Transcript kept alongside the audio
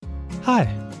Hi,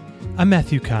 I'm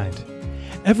Matthew Kind.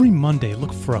 Every Monday,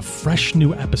 look for a fresh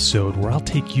new episode where I'll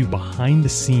take you behind the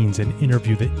scenes and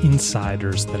interview the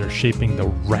insiders that are shaping the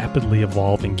rapidly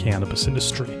evolving cannabis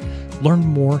industry. Learn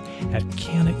more at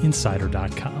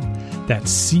cannainsider.com.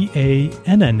 That's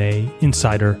CANNA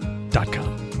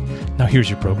insider.com. Now here's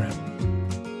your program.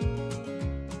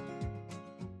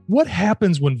 What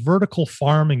happens when vertical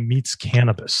farming meets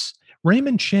cannabis?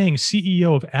 Raymond Chang,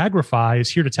 CEO of Agrify,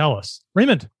 is here to tell us.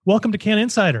 Raymond, welcome to Canna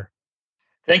Insider.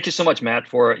 Thank you so much, Matt,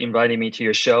 for inviting me to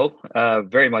your show.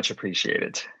 Very much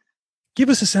appreciated. Give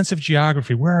us a sense of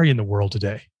geography. Where are you in the world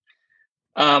today?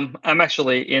 I'm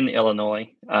actually in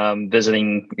Illinois,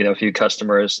 visiting a few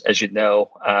customers. As you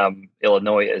know,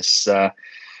 Illinois is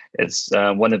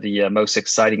one of the most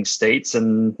exciting states,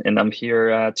 and I'm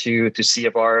here to see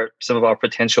some of our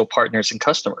potential partners and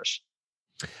customers.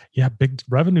 Yeah, big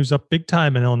revenue's up big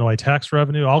time in Illinois. Tax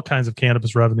revenue, all kinds of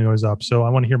cannabis revenue is up. So I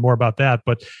want to hear more about that.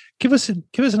 But give us an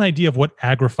idea of what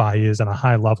Agrify is on a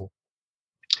high level.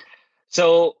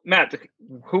 So, Matt,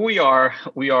 who we are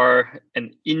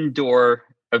an indoor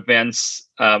events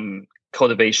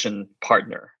cultivation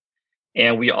partner,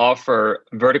 and we offer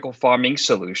vertical farming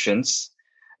solutions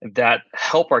that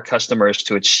help our customers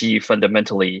to achieve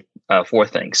fundamentally four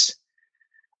things: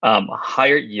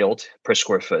 higher yield per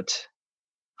square foot,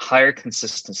 higher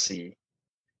consistency,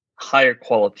 higher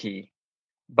quality,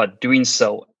 but doing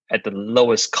so at the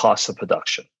lowest cost of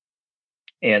production.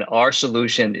 And our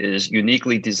solution is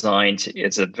uniquely designed.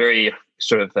 It's a very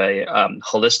sort of a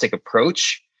holistic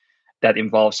approach that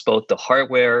involves both the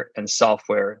hardware and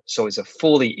software. So it's a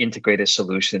fully integrated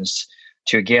solutions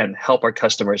to, again, help our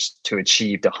customers to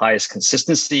achieve the highest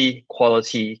consistency,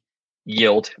 quality,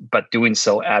 yield, but doing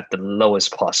so at the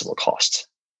lowest possible cost.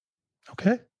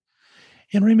 Okay.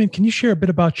 And Raymond, can you share a bit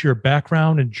about your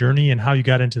background and journey and how you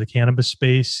got into the cannabis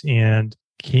space and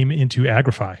came into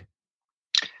Agrify?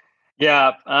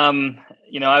 Yeah,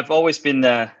 I've always been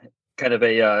kind of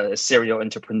a serial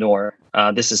entrepreneur.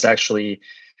 This is actually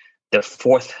the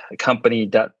fourth company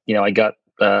that I got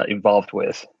involved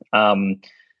with.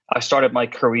 I started my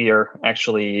career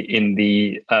actually in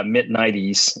the mid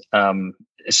 '90s.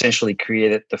 Essentially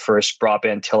created the first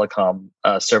broadband telecom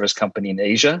service company in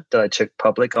Asia that I took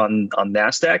public on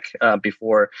NASDAQ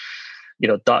before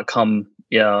 .com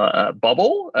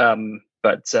bubble.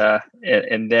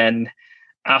 And then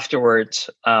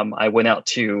afterwards, I went out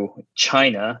to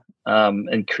China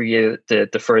and created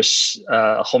the first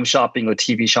home shopping or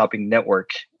TV shopping network.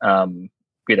 In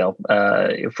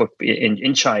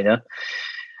China.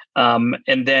 And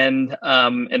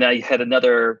I had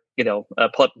another,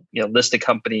 listed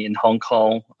company in Hong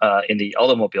Kong in the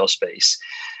automobile space.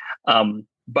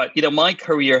 But my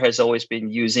career has always been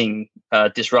using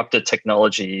disruptive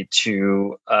technology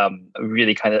to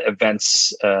really kind of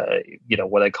advance,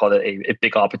 what I call it a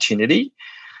big opportunity.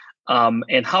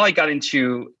 And how I got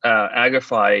into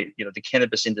Agrify, the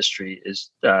cannabis industry is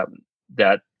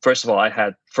that, first of all, I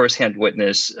had firsthand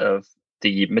witness of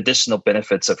the medicinal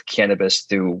benefits of cannabis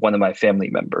through one of my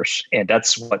family members. And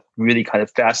that's what really kind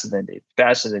of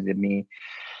fascinated me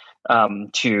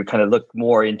to kind of look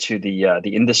more into the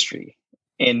industry.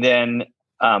 And then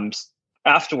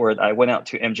afterward, I went out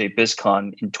to MJ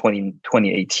BizCon in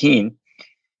 2018.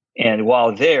 And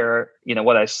while there,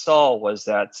 what I saw was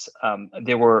that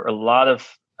there were a lot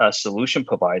of solution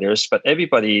providers, but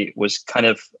everybody was kind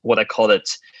of what I call it,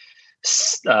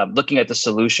 looking at the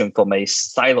solution from a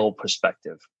silo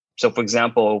perspective. So, for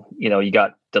example, you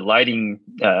got the lighting,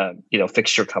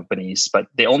 fixture companies, but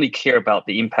they only care about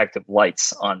the impact of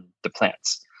lights on the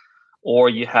plants. Or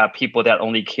you have people that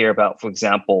only care about, for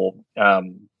example,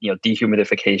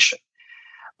 dehumidification.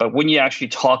 But when you actually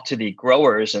talk to the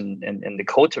growers and the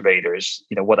cultivators,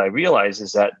 what I realize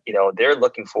is that, they're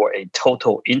looking for a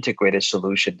total integrated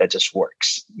solution that just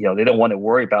works. They don't want to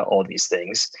worry about all these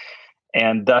things.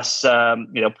 And thus,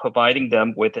 providing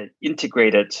them with an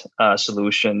integrated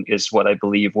solution is what I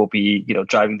believe will be,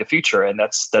 driving the future. And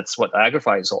that's what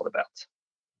Agrify is all about.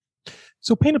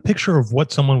 So paint a picture of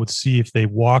what someone would see if they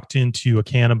walked into a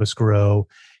cannabis grow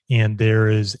and there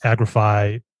is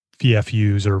Agrify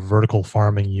VFUs or vertical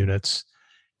farming units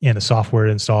and the software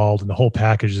installed and the whole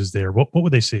package is there. What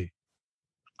would they see?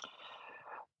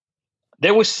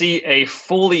 They would see a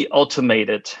fully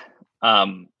automated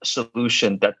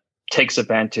solution that takes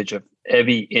advantage of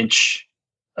every inch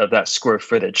of that square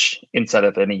footage inside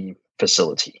of any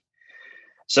facility.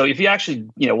 So if you actually,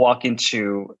 walk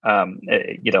into,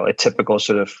 a typical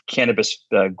sort of cannabis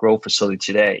grow facility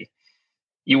today,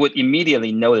 you would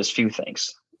immediately notice a few things.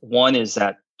 One is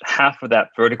that half of that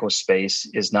vertical space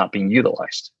is not being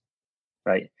utilized,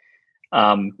 right?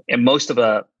 And most of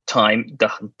the time,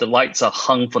 the lights are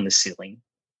hung from the ceiling.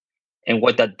 And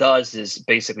what that does is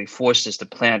basically forces the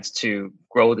plants to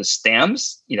grow the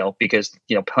stems, because,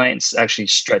 plants actually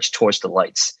stretch towards the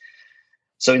lights.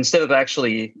 So instead of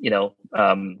actually,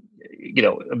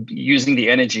 using the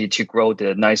energy to grow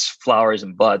the nice flowers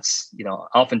and buds,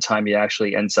 oftentimes it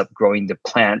actually ends up growing the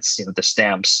plants, the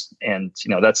stems. And,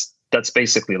 that's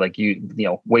basically like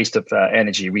waste of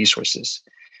energy resources.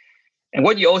 And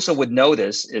what you also would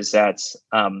notice is that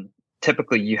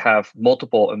typically you have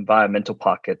multiple environmental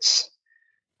pockets.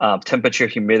 Temperature,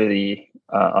 humidity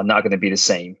are not going to be the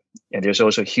same. And there's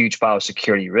also huge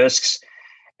biosecurity risks.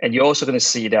 And you're also going to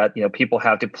see that, people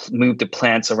have to move the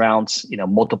plants around,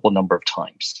 multiple number of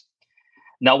times.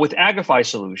 Now with Agrify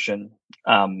solution,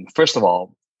 first of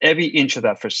all, every inch of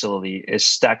that facility is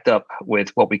stacked up with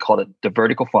what we call the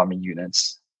vertical farming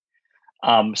units.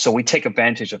 So we take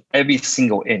advantage of every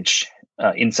single inch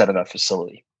inside of that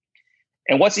facility.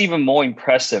 And what's even more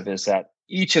impressive is that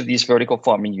each of these vertical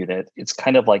farming units, it's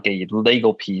kind of like a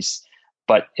Lego piece,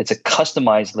 but it's a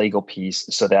customized Lego piece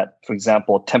so that, for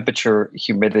example, temperature,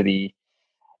 humidity,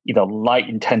 light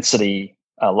intensity,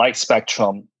 light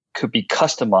spectrum could be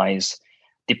customized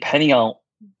depending on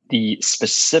the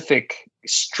specific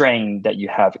strain that you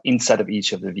have inside of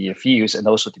each of the VFUs, and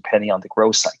also depending on the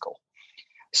growth cycle.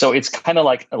 So it's kind of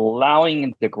like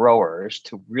allowing the growers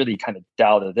to really kind of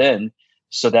dial it in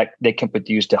so that they can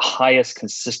produce the highest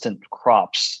consistent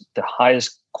crops, the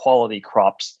highest quality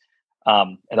crops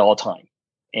at all time.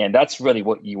 And that's really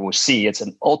what you will see. It's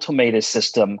an automated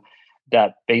system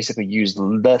that basically uses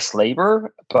less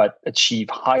labor, but achieve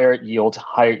higher yield,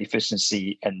 higher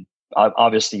efficiency, and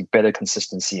obviously better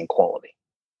consistency and quality.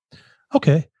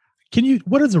 Okay.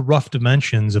 What are the rough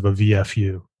dimensions of a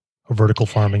VFU, a vertical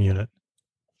farming unit?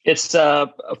 It's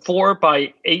 4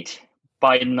 by 8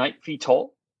 by 9 feet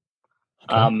tall.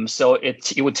 Okay. So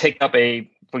it would take up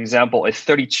for example, a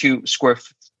 32 square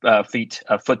feet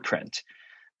footprint.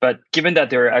 But given that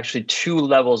there are actually 2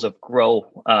 levels of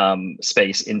grow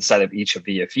space inside of each of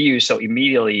VFU, so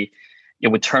immediately it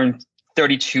would turn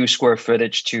 32 square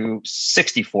footage to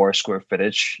 64 square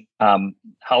footage.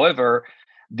 However,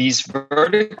 these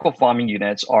vertical farming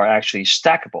units are actually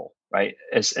stackable, right?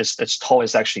 As tall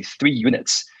as actually 3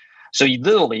 units. So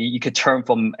you could turn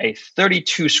from a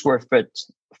 32 square foot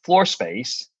floor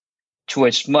space to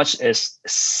as much as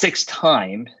 6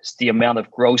 times the amount of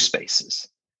grow spaces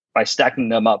by stacking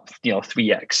them up,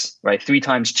 3x, right? 3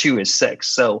 times 2 is 6.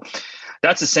 So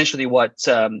that's essentially what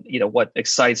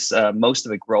excites most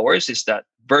of the growers is that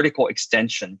vertical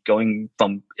extension going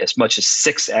from as much as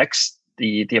 6x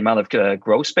the amount of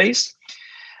grow space.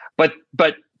 But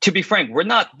to be frank, we're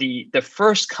not the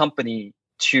first company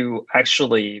to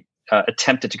actually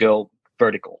attempted to go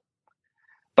vertical.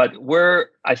 But where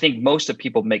I think most of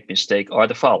people make mistake are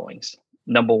the followings.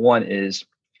 Number one is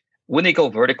when they go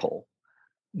vertical,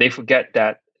 they forget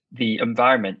that the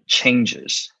environment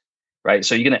changes, right?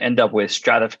 So you're going to end up with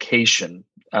stratification.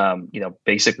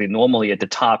 Basically, normally at the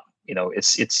top,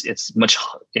 it's much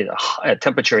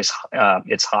temperature is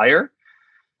it's higher.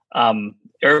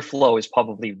 Airflow is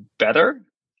probably better.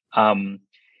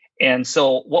 And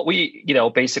so what we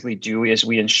basically do is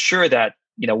we ensure that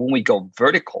when we go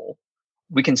vertical,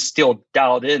 we can still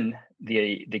dial in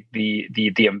the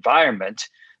environment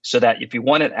so that if you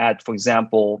want to add, for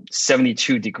example,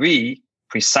 72 degree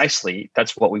precisely,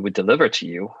 that's what we would deliver to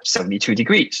you, 72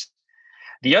 degrees.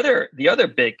 The other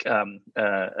big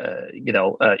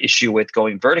issue with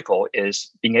going vertical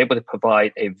is being able to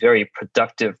provide a very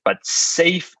productive but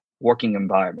safe working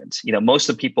environment. Most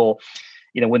of the people,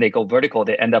 when they go vertical,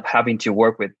 they end up having to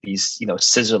work with these,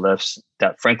 scissor lifts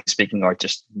that, frankly speaking, are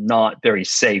just not very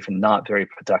safe and not very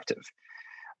productive.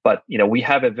 But, we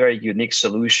have a very unique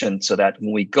solution so that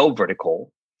when we go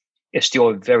vertical, it's still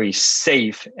a very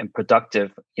safe and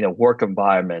productive, work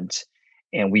environment.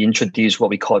 And we introduce what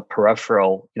we call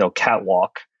peripheral,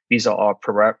 catwalk. These are our,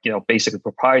 basically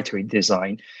proprietary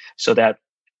design so that,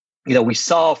 we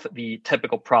solve the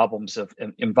typical problems of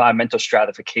environmental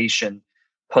stratification,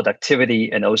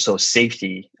 productivity, and also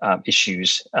safety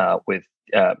issues with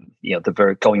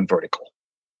going vertical.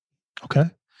 Okay.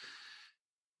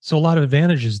 So a lot of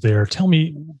advantages there. Tell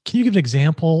me, can you give an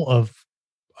example of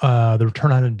the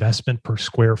return on investment per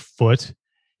square foot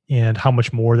and how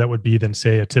much more that would be than,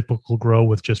 say, a typical grow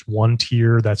with just one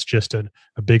tier that's just a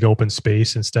big open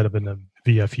space instead of in a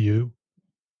VFU?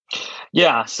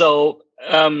 Yeah. So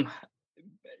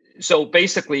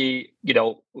basically,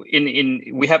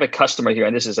 we have a customer here,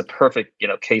 and this is a perfect,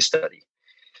 case study.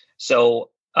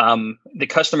 So the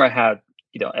customer had,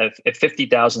 a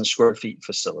 50,000 square feet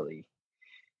facility.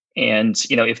 And,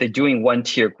 if they're doing one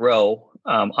tier grow,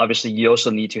 obviously you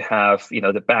also need to have,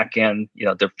 the back end,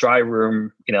 the dry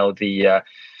room, the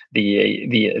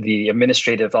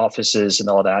administrative offices and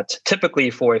all that. Typically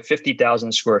for a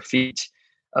 50,000 square feet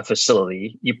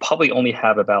facility, you probably only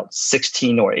have about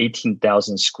 16 or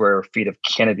 18,000 square feet of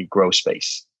canopy grow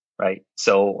space, right?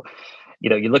 So,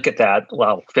 you look at that,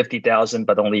 50,000,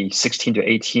 but only 16 to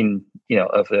 18,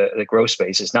 of the grow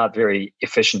space is not very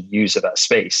efficient use of that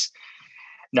space.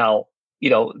 Now,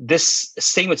 this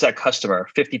same with that customer,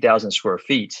 50,000 square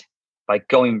feet, by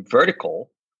going vertical,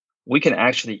 we can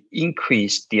actually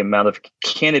increase the amount of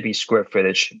canopy square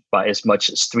footage by as much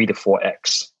as 3 to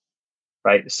 4x,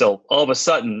 right? So all of a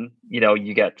sudden,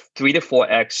 you get 3 to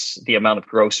 4x the amount of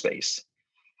grow space.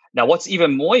 Now, what's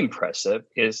even more impressive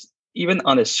is even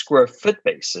on a square foot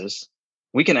basis,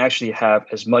 we can actually have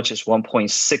as much as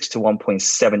 1.6 to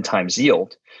 1.7 times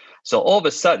yield. So all of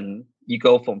a sudden, you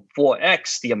go from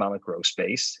 4x the amount of grow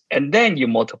space, and then you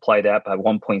multiply that by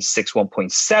 1.6,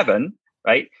 1.7,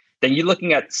 right? Then you're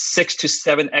looking at 6 to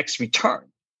 7x return.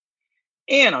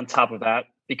 And on top of that,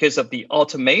 because of the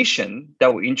automation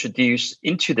that we introduce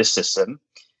into the system,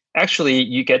 actually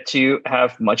you get to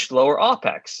have much lower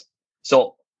OpEx.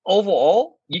 So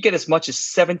overall, you get as much as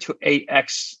 7 to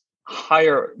 8x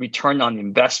higher return on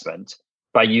investment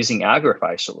by using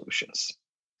Agrify solutions.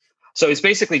 So it's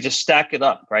basically just stack it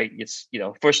up, right? It's,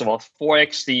 first of all,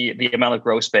 4x the amount of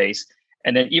grow space.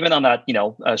 And then even on that,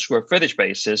 square footage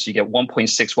basis, you get 1.6,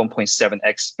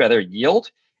 1.7x better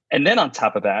yield. And then on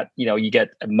top of that, you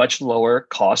get a much lower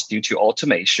cost due to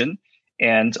automation.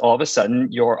 And all of a sudden,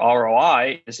 your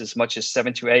ROI is as much as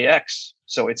 7 to 8x.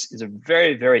 So it's a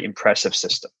very, very impressive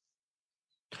system.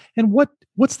 And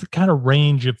what's the kind of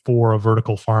range for a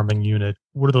vertical farming unit?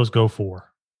 What do those go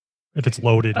for if it's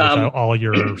loaded with all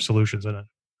your solutions in it?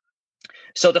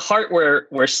 So the hardware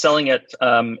we're selling at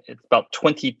it's about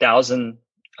 20,000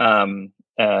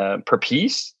 per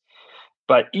piece,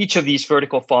 but each of these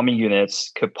vertical farming units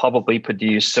could probably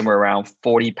produce somewhere around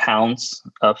 40 pounds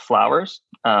of flowers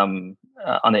on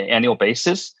an annual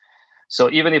basis. So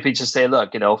even if we just say,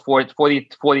 look,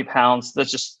 40 pounds,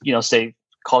 let's just say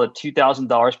call it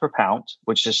 $2,000 per pound,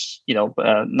 which is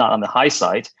not on the high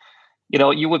side.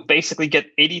 You would basically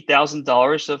get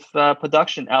 $80,000 of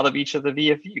production out of each of the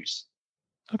VFUs.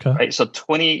 Okay. Right. So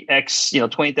 20x,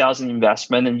 20,000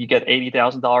 investment, and you get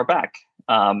 $80,000 back.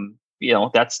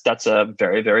 That's a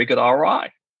very, very good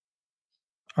ROI.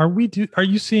 Are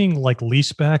you seeing like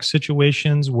leaseback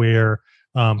situations where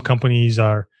companies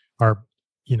are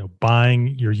buying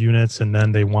your units and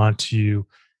then they want to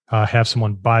have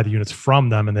someone buy the units from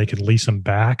them and they can lease them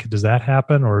back? Does that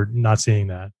happen, or not seeing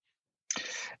that?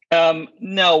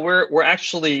 No, we're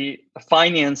actually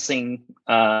financing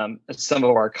some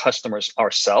of our customers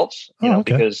ourselves,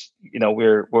 okay. Because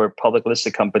we're a public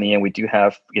listed company and we do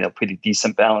have pretty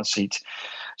decent balance sheet.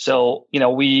 So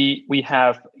we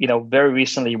have very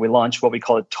recently we launched what we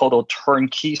call a total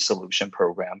turnkey solution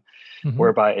program,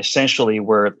 whereby essentially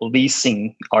we're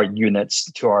leasing our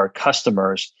units to our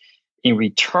customers in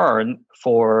return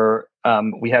for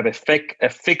we have a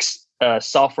fixed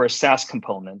software SaaS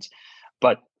component.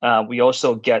 But we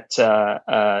also get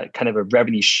kind of a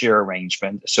revenue share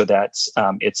arrangement so that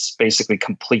it's basically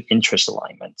complete interest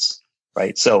alignments,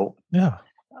 right? So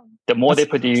the more they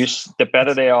produce, the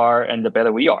better they are, and the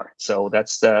better we are. So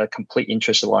that's the complete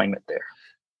interest alignment there.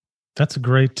 That's a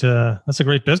great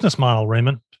business model,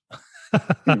 Raymond.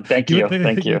 Thank you.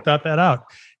 Thank you. You thought that out.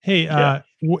 Hey,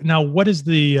 now what is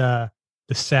the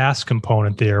SaaS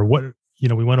component there? What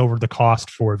we went over the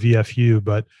cost for VFU,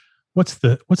 but what's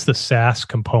the SaaS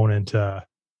component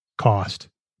cost?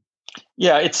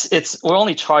 Yeah, it's we're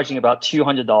only charging about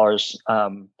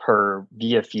 $200 per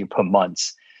VFU per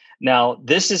month. Now,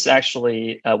 this is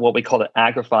actually what we call the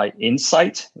Agrify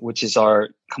Insight, which is our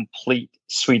complete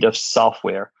suite of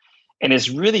software, and it's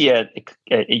really a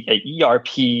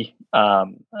ERP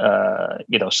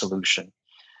solution.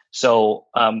 So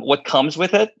what comes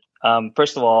with it?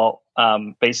 First of all,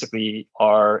 basically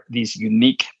are these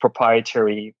unique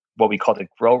proprietary what we call the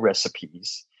grow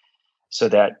recipes, so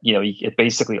that it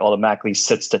basically automatically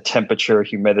sets the temperature,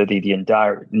 humidity, the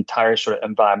entire sort of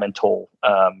environmental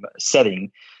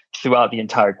setting throughout the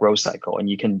entire grow cycle, and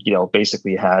you can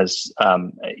basically has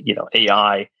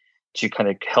AI to kind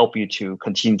of help you to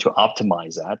continue to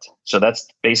optimize that. So that's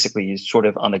basically sort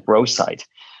of on the grow side,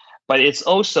 but it's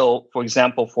also, for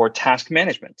example, for task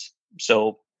management.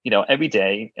 So every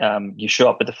day you show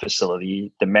up at the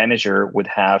facility, the manager would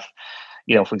have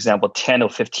for example, 10 or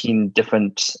 15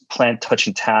 different plant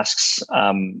touching tasks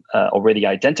already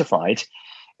identified,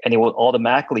 and it will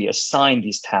automatically assign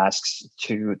these tasks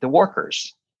to the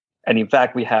workers. And in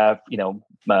fact, we have,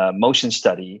 motion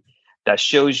study that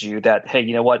shows you that, hey,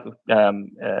 you know what,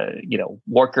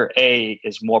 worker A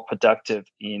is more productive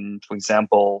in, for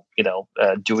example,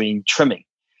 doing trimming.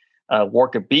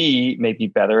 Worker B may be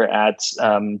better at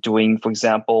doing, for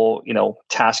example,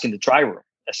 task in the dry room,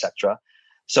 etc.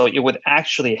 So it would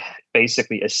actually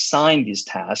basically assign these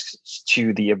tasks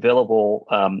to the available,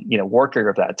 worker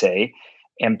of that day,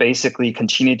 and basically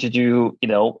continue to do,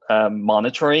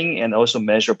 monitoring and also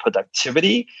measure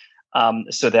productivity,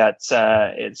 so that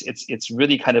it's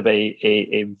really kind of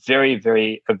a very,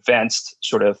 very advanced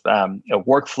sort of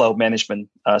workflow management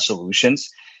solutions.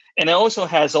 And it also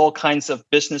has all kinds of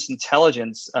business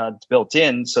intelligence built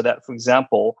in, so that, for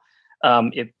example,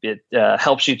 it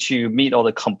helps you to meet all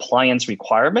the compliance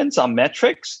requirements on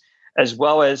metrics, as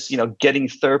well as getting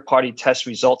third-party test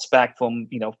results back from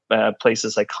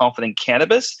places like Confident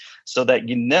Cannabis, so that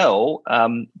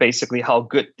basically how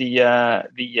good the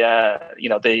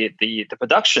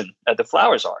production the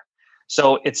flowers are.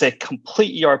 So it's a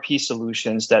complete ERP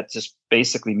solutions that just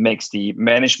basically makes the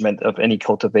management of any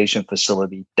cultivation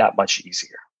facility that much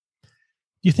easier.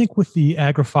 Do you think with the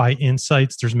Agrify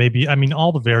Insights, there's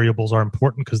all the variables are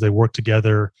important because they work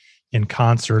together in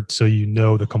concert, so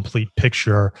the complete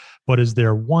picture, but is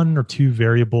there one or two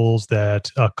variables that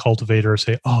a cultivator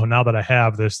say, oh, now that I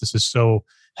have this is so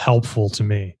helpful to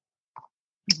me?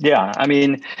 Yeah,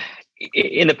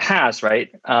 in the past, right?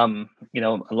 A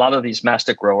lot of these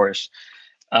master growers,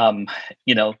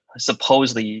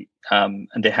 supposedly,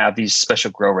 they have these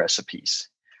special grow recipes,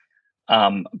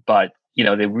 but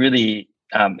they really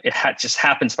just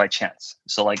happens by chance.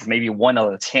 So like maybe 1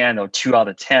 out of 10 or 2 out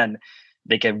of 10,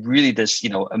 they get really this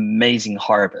amazing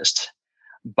harvest,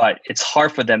 but it's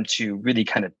hard for them to really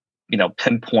kind of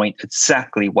pinpoint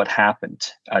exactly what happened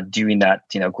during that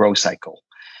grow cycle.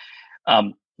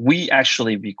 We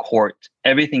actually record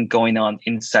everything going on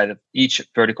inside of each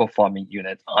vertical farming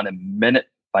unit on a minute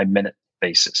by minute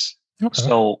basis. Okay.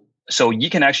 So you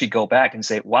can actually go back and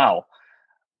say, wow,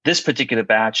 this particular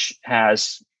batch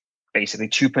has basically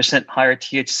 2% higher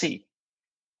THC.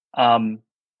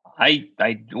 I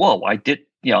did,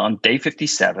 on day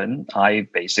 57, I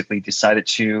basically decided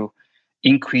to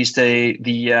increase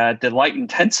the light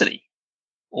intensity,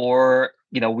 or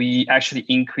we actually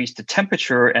increased the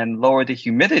temperature and lower the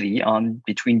humidity on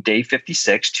between day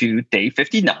 56 to day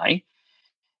 59.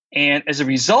 And as a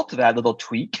result of that little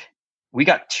tweak, we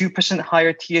got 2%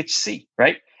 higher THC,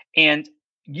 right? And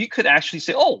you could actually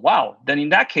say, oh, wow, then in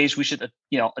that case, we should,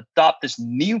 adopt this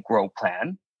new grow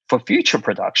plan for future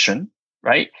production,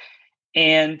 right?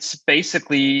 And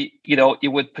basically, it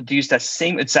would produce that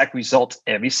same exact result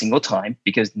every single time,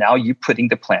 because now you're putting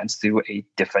the plants through a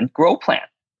different grow plan.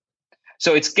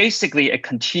 So it's basically a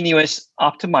continuous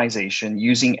optimization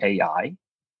using AI,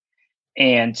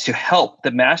 and to help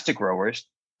the master growers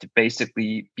to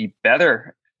basically be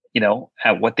better,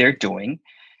 at what they're doing,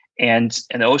 and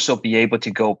also be able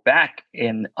to go back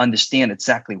and understand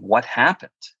exactly what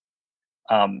happened.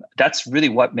 That's really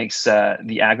what makes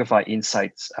the Agrify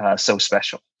Insights so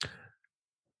special.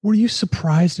 Were you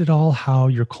surprised at all how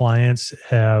your clients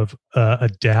have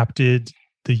adapted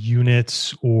the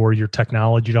units or your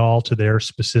technology at all to their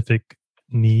specific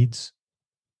needs?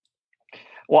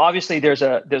 Well, obviously there's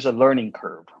a learning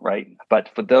curve, right? But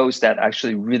for those that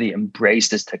actually really embrace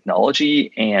this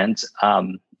technology and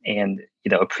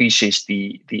appreciates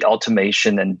the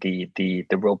automation and the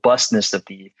robustness of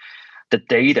the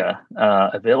data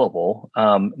available,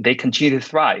 they continue to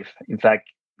thrive. In fact,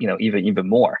 even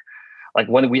more. Like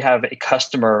when we have a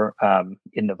customer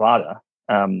in Nevada,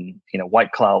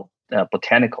 White Cloud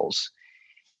Botanicals,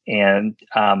 and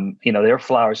their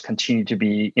flowers continue to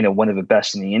be one of the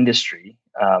best in the industry,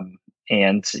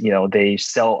 and they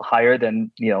sell higher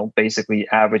than basically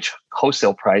average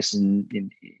wholesale price in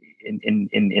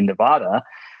Nevada,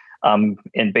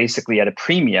 and basically at a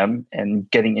premium, and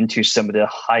getting into some of the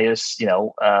highest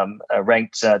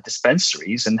ranked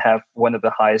dispensaries, and have one of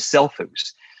the highest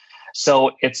sell-throughs.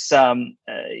 So it's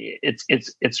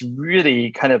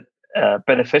really kind of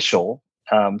beneficial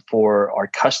for our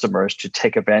customers to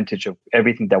take advantage of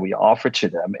everything that we offer to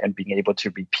them, and being able to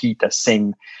repeat that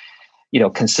same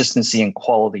consistency and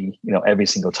quality every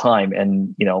single time.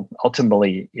 And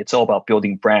ultimately it's all about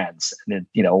building brands. And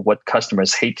what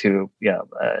customers hate to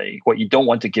what you don't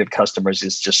want to give customers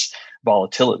is just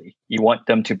volatility. You want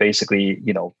them to basically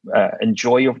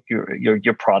enjoy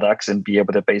your products, and be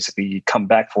able to basically come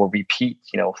back for repeat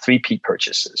 3P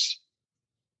purchases.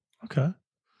 Okay.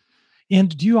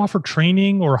 And do you offer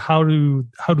training, or how do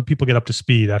people get up to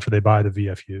speed after they buy the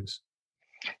VFUs?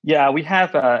 Yeah, we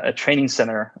have a training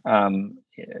center, in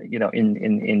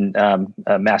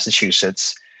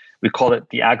Massachusetts, we call it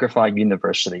the Agrify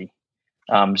University.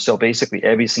 So basically,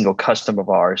 every single customer of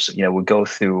ours, will go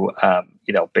through,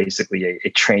 basically a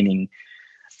training,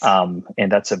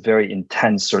 and that's a very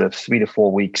intense sort of 3 to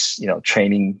 4 weeks,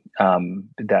 training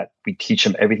that we teach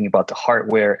them everything about the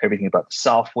hardware, everything about the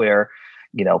software,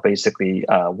 basically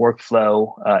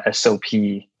workflow, SOP,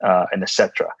 and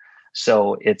etc.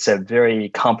 So it's a very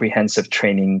comprehensive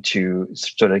training to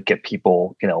sort of get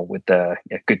people, with a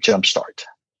good jump start.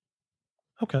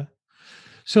 Okay.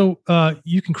 So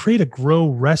you can create a grow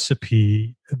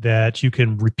recipe that you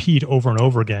can repeat over and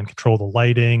over again, control the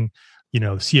lighting, the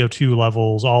CO2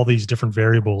 levels, all these different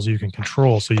variables you can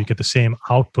control so you get the same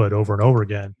output over and over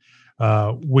again,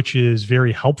 which is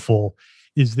very helpful.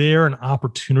 Is there an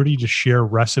opportunity to share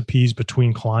recipes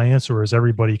between clients, or is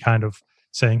everybody kind of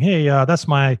saying, hey, that's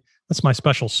my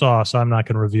special sauce, I'm not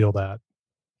going to reveal that?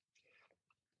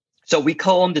 So we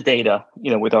co-own the data,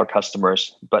 with our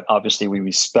customers, but obviously we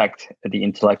respect the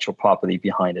intellectual property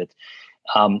behind it.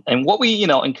 And what we,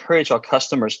 encourage our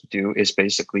customers to do is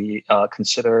basically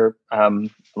consider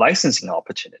licensing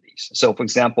opportunities. So, for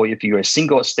example, if you're a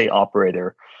single state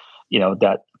operator,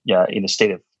 that in the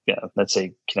state of, let's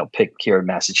say, pick here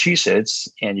Massachusetts,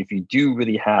 and if you do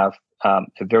really have a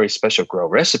very special grow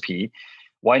recipe,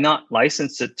 why not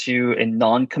license it to a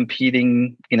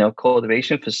non-competing,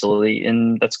 cultivation facility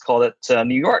in, let's call it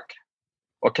New York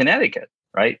or Connecticut,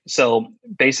 right? So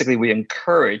basically, we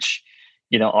encourage,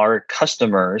 our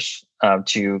customers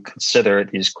to consider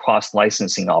these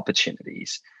cross-licensing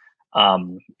opportunities,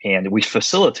 and we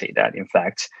facilitate that, in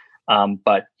fact.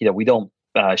 But we don't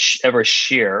ever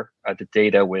share the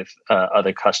data with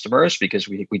other customers, because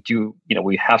we do,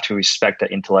 we have to respect the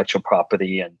intellectual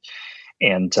property,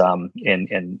 and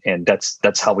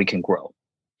that's how we can grow.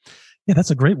 Yeah,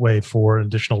 that's a great way for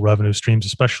additional revenue streams,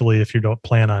 especially if you don't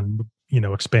plan on,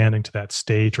 expanding to that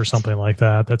stage or something like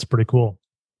that. That's pretty cool.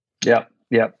 Yeah.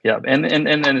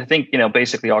 And I think,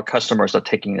 basically our customers are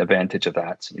taking advantage of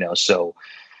that, so,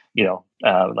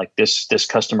 like this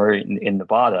customer in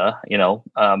Nevada,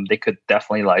 they could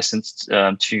definitely license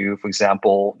to, for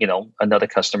example, another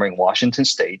customer in Washington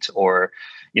State or,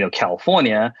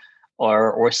 California,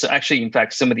 or so actually, in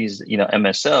fact, some of these,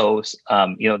 MSOs,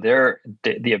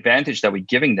 the advantage that we're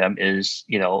giving them is,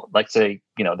 like say,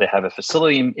 they have a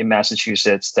facility in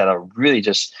Massachusetts that are really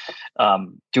just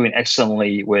doing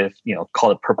excellently with, call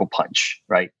it Purple Punch,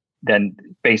 right? Then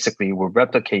basically we'll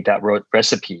replicate that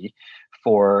recipe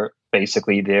for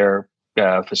basically their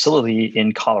facility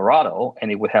in Colorado,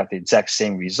 and it would have the exact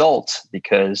same result,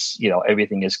 because,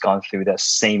 everything has gone through that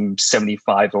same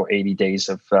 75 or 80 days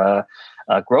of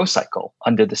grow cycle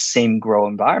under the same grow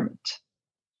environment.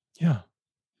 Yeah.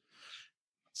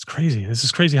 It's crazy. This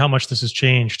is crazy how much this has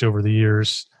changed over the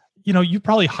years. You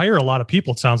probably hire a lot of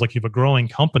people. It sounds like you have a growing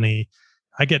company.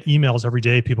 I get emails every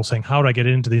day, people saying, how do I get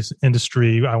into this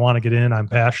industry? I want to get in. I'm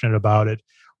passionate about it.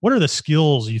 What are the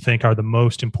skills you think are the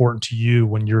most important to you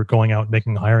when you're going out and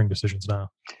making hiring decisions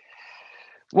now?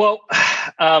 Well,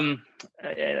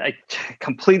 I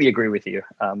completely agree with you.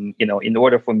 In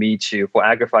order for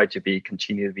Agrify to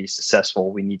continue to be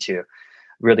successful, we need to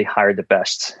really hire the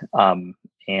best,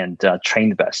 and train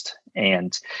the best.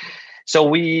 And so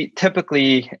we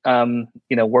typically,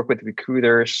 work with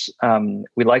recruiters.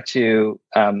 We like to,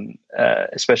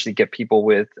 especially get people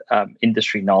with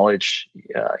industry knowledge,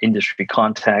 industry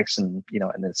contacts, and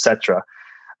et cetera.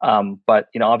 But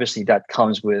obviously that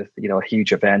comes with a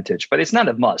huge advantage, but it's not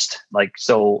a must.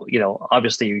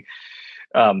 Obviously,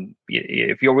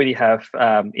 if you already have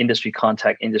industry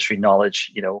contact, industry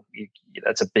knowledge,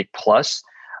 that's a big plus.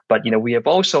 But we have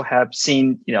also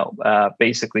seen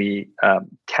basically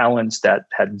talents that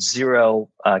had zero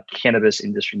cannabis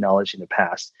industry knowledge in the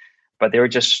past, but they were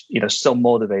just so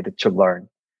motivated to learn,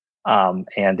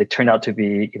 and they turned out to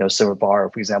be Silver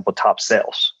Bar, for example, top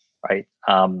sales, right?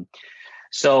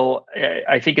 So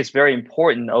I think it's very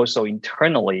important also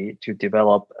internally to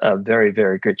develop very,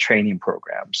 very good training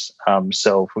programs.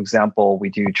 So, for example, we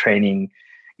do training,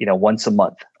 once a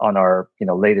month on our,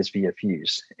 latest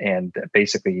VFUs. And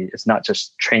basically, it's not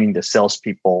just training the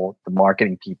salespeople, the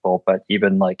marketing people, but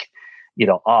even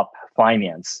op,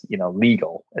 finance,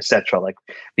 legal, etc.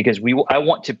 Because I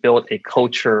want to build a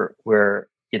culture where,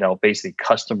 basically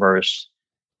customers,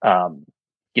 come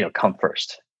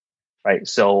first. Right.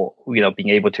 So, being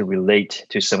able to relate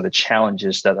to some of the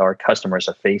challenges that our customers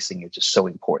are facing is just so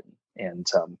important.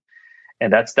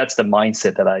 And that's the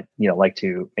mindset that I, like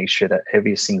to make sure that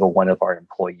every single one of our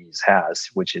employees has,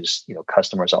 which is,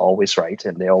 customers are always right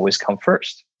and they always come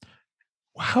first.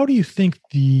 How do you think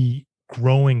the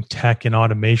growing tech and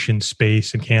automation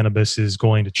space in cannabis is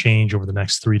going to change over the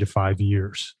next 3 to 5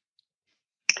 years?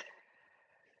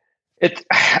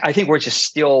 I think we're just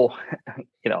still,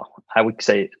 I would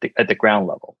say at the ground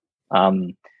level.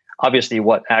 Obviously,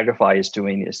 what Agrify is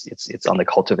doing is it's on the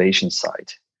cultivation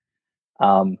side,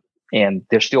 and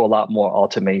there's still a lot more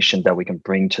automation that we can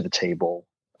bring to the table.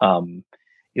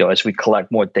 As we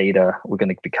collect more data, we're going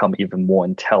to become even more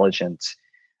intelligent,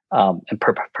 and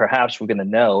perhaps we're going to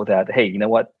know that, hey, you know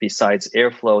what? Besides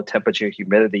airflow, temperature,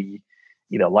 humidity,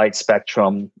 light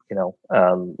spectrum,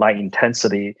 light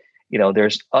intensity,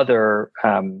 there's other,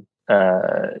 what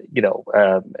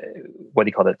do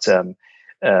you call it?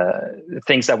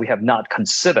 Things that we have not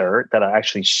considered that are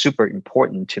actually super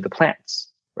important to the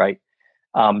plants, right?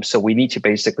 So we need to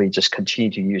basically just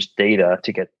continue to use data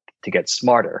to get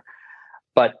smarter.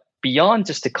 But beyond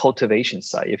just the cultivation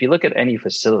side, if you look at any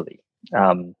facility,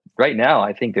 right now,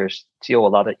 I think there's still a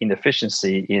lot of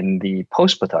inefficiency in the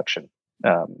post-production.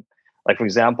 Like, for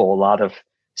example, a lot of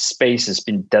space has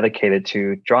been dedicated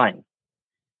to drying.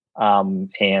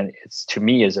 And it's, to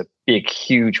me, is a big,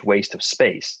 huge waste of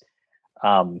space.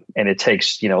 And it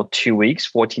takes, 2 weeks,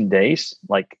 14 days.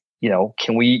 Like,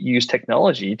 can we use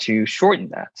technology to shorten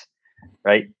that,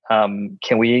 right?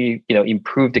 Can we,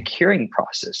 improve the curing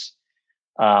process?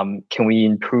 Can we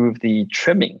improve the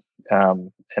trimming,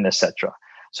 and et cetera?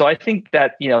 So I think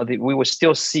that, we will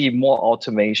still see more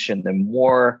automation and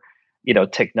more,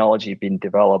 technology being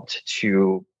developed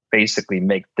to basically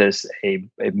make this a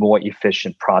more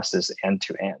efficient process end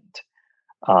to end.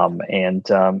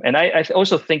 And I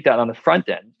also think that on the front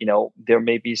end, there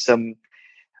may be some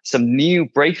new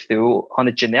breakthrough on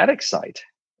the genetic side,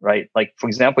 right? Like, for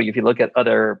example, if you look at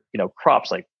other,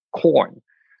 crops like corn,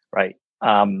 right?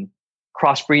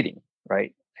 Crossbreeding,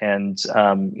 right? And,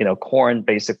 corn,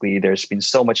 basically, there's been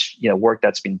so much, work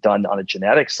that's been done on the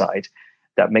genetic side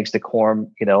that makes the corn,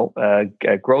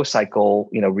 growth cycle,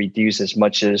 reduce as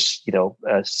much as,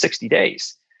 60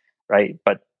 days, right?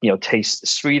 But,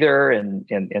 tastes sweeter and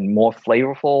more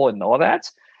flavorful and all that.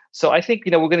 So I think,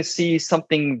 we're going to see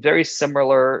something very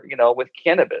similar, with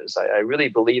cannabis. I really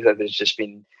believe that there's just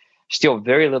been still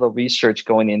very little research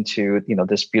going into,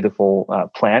 this beautiful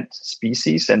plant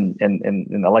species, and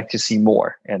I'd like to see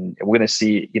more. And we're going to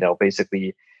see,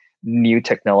 basically new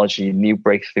technology, new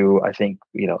breakthrough, I think,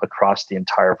 across the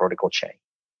entire vertical chain.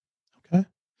 Okay.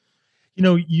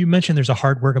 You mentioned there's a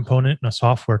hardware component and a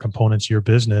software component to your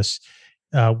business.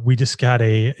 We just got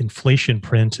a inflation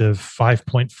print of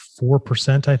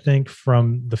 5.4%, I think,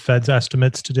 from the Fed's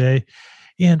estimates today.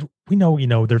 And we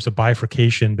know, there's a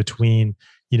bifurcation between,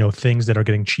 things that are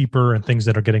getting cheaper and things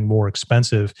that are getting more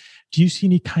expensive. Do you see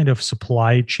any kind of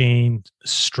supply chain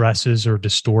stresses or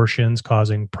distortions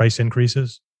causing price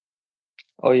increases?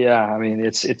 Oh yeah, I mean,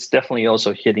 it's definitely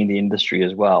also hitting the industry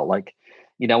as well. Like,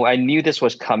 I knew this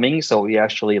was coming, so we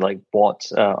actually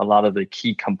bought a lot of the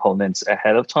key components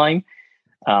ahead of time.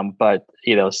 But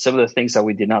some of the things that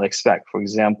we did not expect, for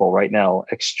example, right now,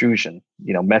 extrusion,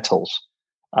 metals,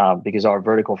 because our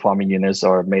vertical farming units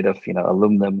are made of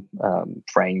aluminum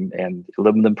frame, and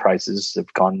aluminum prices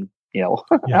have gone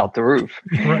out the roof.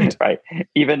 Right.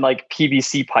 Even like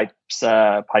PVC pipes,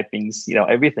 pipings,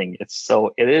 everything.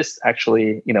 It is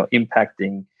actually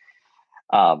impacting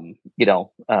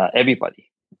everybody.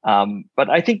 But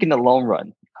I think in the long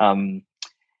run,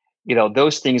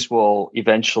 those things will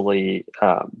eventually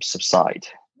subside.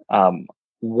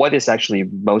 What is actually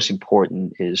most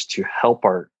important is to help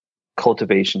our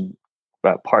cultivation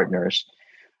partners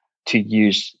to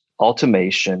use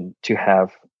automation to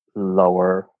have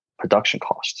lower production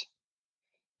cost.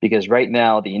 Because right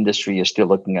now the industry is still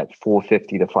looking at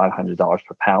 $450 to $500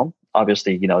 per pound.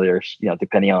 Obviously, there's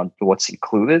depending on what's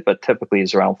included, but typically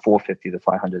it's around $450 to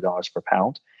 $500 per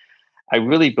pound. I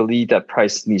really believe that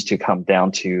price needs to come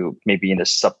down to maybe in the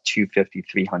sub $250,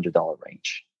 $300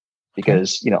 range,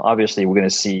 because obviously we're going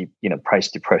to see price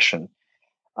depression,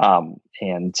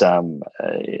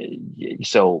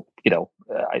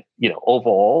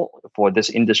 overall for this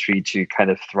industry to kind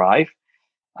of thrive,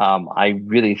 I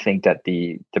really think that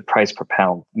the price per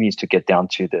pound needs to get down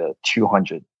to the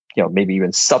 200, maybe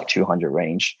even sub 200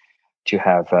 range to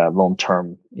have long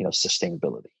term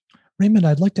sustainability. Raymond,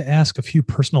 I'd like to ask a few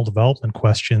personal development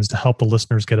questions to help the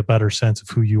listeners get a better sense of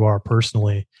who you are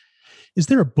personally. Is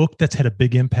there a book that's had a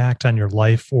big impact on your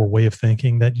life or way of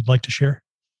thinking that you'd like to share?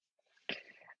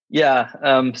 Yeah,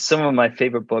 some of my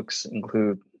favorite books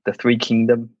include The Three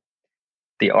Kingdoms,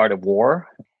 The Art of War,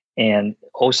 and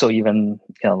also even,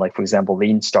 like, for example,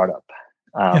 Lean Startup.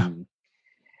 And,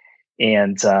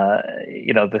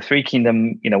 The Three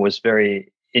Kingdoms, was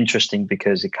very interesting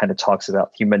because it kind of talks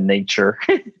about human nature.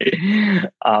 And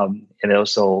it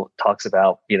also talks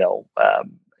about,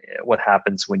 what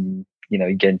happens when,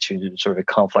 you get into sort of a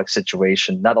complex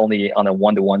situation, not only on a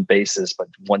one-to-one basis, but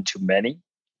one-to-many.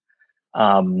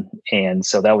 And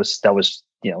so that was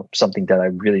something that I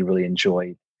really, really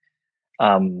enjoyed.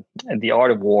 And The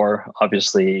Art of War,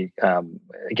 obviously,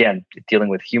 again, dealing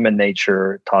with human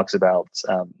nature, talks about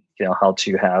how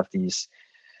to have these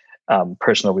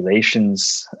personal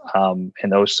relations,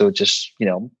 and also just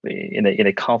in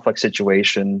a complex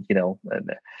situation,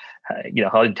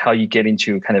 how you get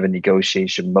into kind of a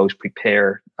negotiation, most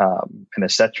prepare, and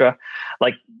etc.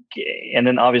 And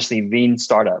then obviously lean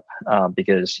startup,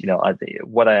 because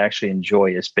what I actually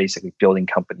enjoy is basically building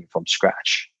company from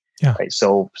scratch. Yeah. Right.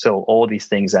 So all these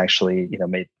things actually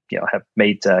have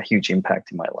made a huge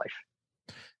impact in my life.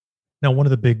 Now, one of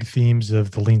the big themes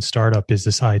of the lean startup is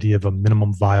this idea of a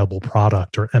minimum viable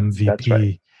product, or MVP. That's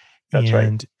right. That's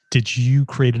right. Did you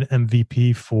create an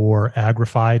MVP for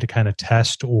Agrify to kind of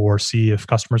test or see if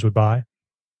customers would buy?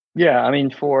 Yeah, I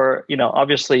mean,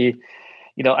 obviously,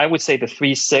 I would say the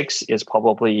 3.6 is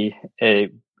probably a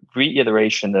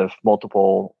reiteration of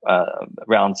multiple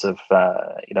rounds of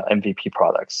MVP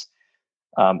products.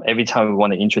 Every time we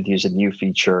want to introduce a new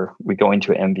feature, we go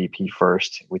into MVP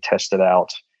first. We test it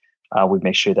out. We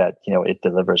make sure that it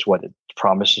delivers what it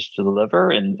promises to deliver,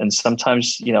 and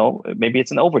sometimes maybe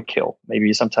it's an overkill.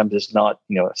 Maybe sometimes it's not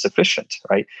sufficient,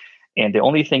 right? And the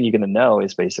only thing you're going to know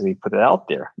is basically put it out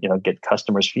there, get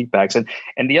customers' feedbacks.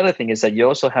 And the other thing is that you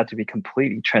also have to be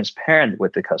completely transparent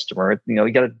with the customer.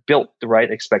 You got to build the right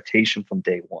expectation from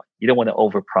day one. You don't want to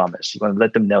overpromise. You want to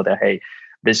let them know that, hey,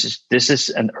 this is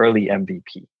an early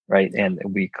MVP, right? And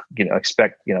we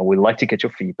expect, we'd like to get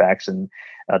your feedbacks, and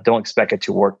don't expect it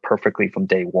to work perfectly from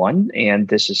day one.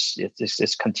 And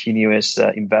it's continuous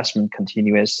investment,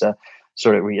 continuous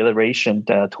sort of reiteration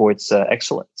towards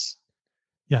excellence.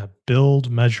 Yeah,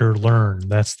 build, measure, learn.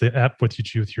 That's the app what you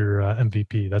do with your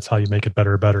MVP. That's how you make it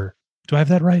better and better. Do I have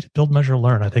that right? Build, measure,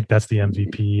 learn. I think that's the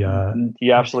MVP.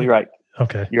 You're absolutely right.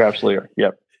 Okay. You're absolutely right.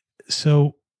 Yep.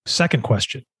 So, second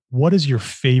question. What is your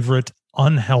favorite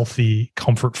unhealthy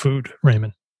comfort food,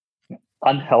 Raymond?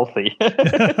 Unhealthy.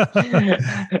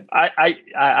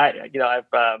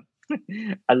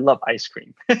 I love ice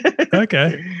cream.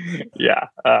 Okay. Yeah.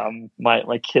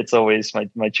 My kids always,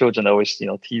 my children always,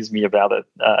 tease me about it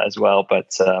as well.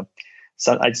 But so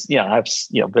I have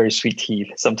very sweet teeth.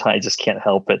 Sometimes I just can't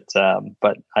help it.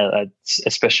 But I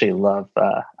especially love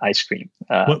ice cream.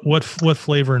 What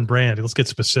flavor and brand? Let's get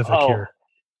specific here.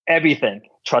 Everything,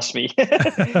 trust me.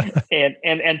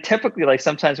 and typically, like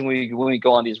sometimes when we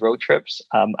go on these road trips,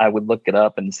 I would look it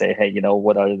up and say, hey,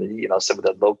 what are the some of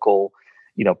the local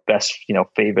best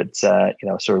favorite sort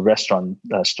of restaurant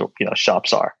store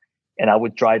shops are, and I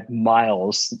would drive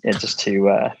miles and just to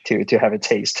have a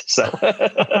taste. So,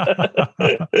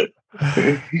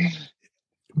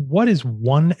 what is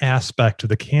one aspect of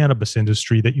the cannabis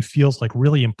industry that you feel is like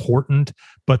really important,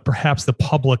 but perhaps the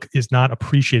public is not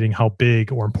appreciating how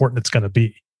big or important it's going to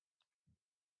be?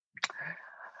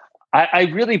 I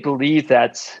really believe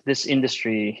that this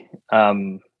industry,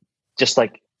 just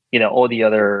like all the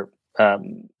other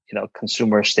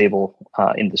consumer stable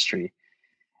industry,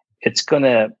 it's going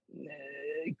to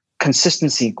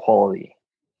consistency and quality.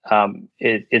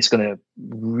 It's going to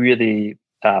really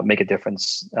make a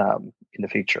difference in the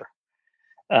future.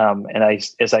 And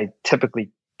as I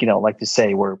typically like to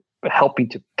say, we're helping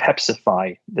to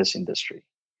Pepsify this industry.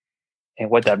 And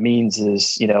what that means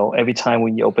is, every time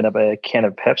when you open up a can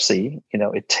of Pepsi,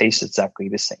 it tastes exactly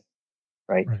the same,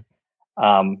 right?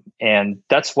 And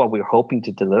that's what we're hoping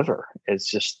to deliver. It's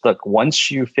just, look,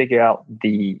 once you figure out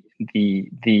the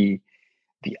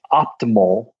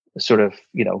optimal sort of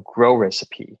grow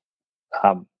recipe,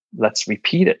 let's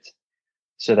repeat it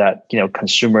so that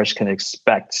consumers can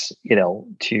expect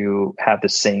to have the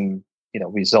same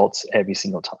results every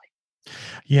single time.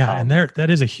 Yeah, and that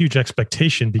is a huge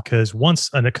expectation, because once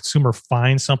a consumer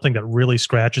finds something that really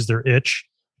scratches their itch,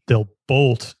 they'll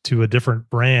bolt to a different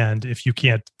brand if you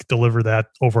can't deliver that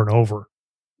over and over.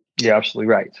 You're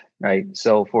absolutely right. Right.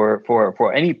 So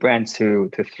for any brand to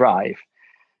thrive,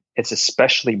 it's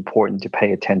especially important to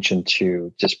pay attention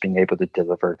to just being able to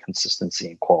deliver consistency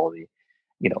and quality,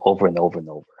 over and over and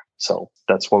over. So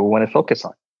that's what we want to focus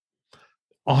on.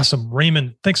 Awesome.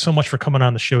 Raymond, thanks so much for coming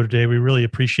on the show today. We really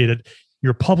appreciate it.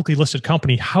 You're a publicly listed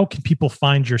company. How can people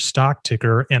find your stock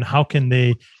ticker, and how can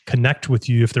they connect with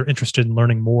you if they're interested in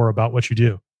learning more about what you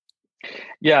do?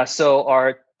 Yeah, so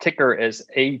our ticker is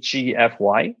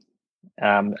AGFY,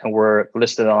 and we're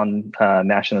listed on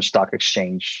National Stock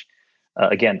Exchange,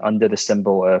 again, under the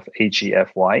symbol of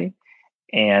AGFY.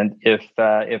 And if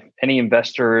any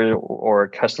investor or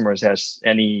customers has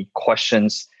any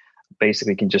questions,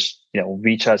 basically you can just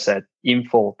reach us at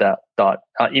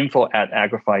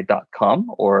info@agrify.com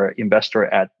or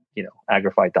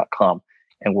investor@agrify.com,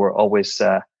 and we're always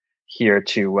here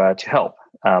to help.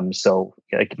 So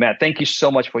Matt, thank you so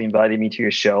much for inviting me to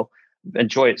your show.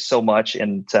 Enjoy it so much,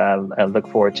 and I look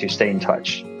forward to staying in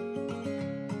touch.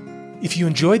 If you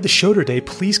enjoyed the show today,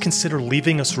 please consider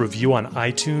leaving us a review on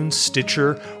iTunes,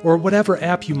 Stitcher, or whatever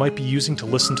app you might be using to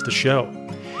listen to the show.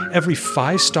 Every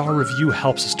 5-star review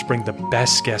helps us to bring the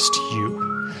best guests to you.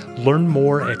 Learn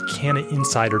more at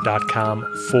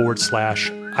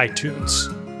cannainsider.com/iTunes.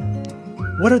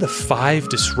 What are the 5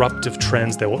 disruptive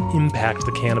trends that will impact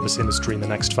the cannabis industry in the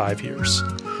next 5 years?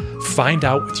 Find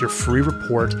out with your free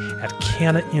report at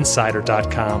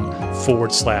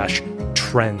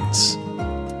cannainsider.com/trends.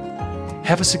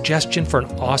 Have a suggestion for an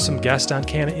awesome guest on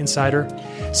Canna Insider?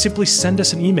 Simply send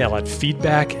us an email at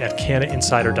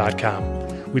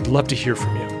feedback@cannainsider.com. We'd love to hear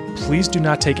from you. Please do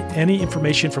not take any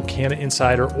information from Canna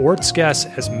Insider or its guests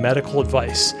as medical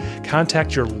advice.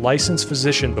 Contact your licensed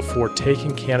physician before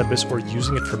taking cannabis or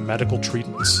using it for medical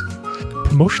treatments.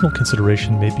 Promotional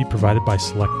consideration may be provided by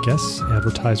select guests,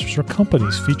 advertisers, or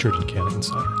companies featured in Canna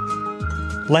Insider.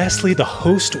 Lastly, the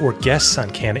host or guests on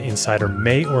Canna Insider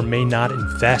may or may not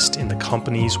invest in the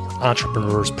companies or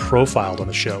entrepreneurs profiled on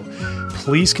the show.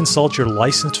 Please consult your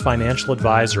licensed financial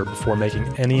advisor before making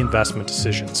any investment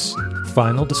decisions.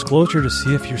 Final disclosure to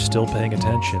see if you're still paying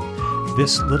attention.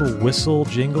 This little whistle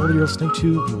jingle you're listening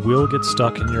to will get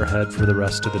stuck in your head for the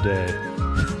rest of the day.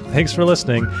 Thanks for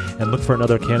listening, and look for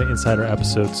another Canna Insider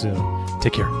episode soon.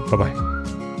 Take care. Bye-bye.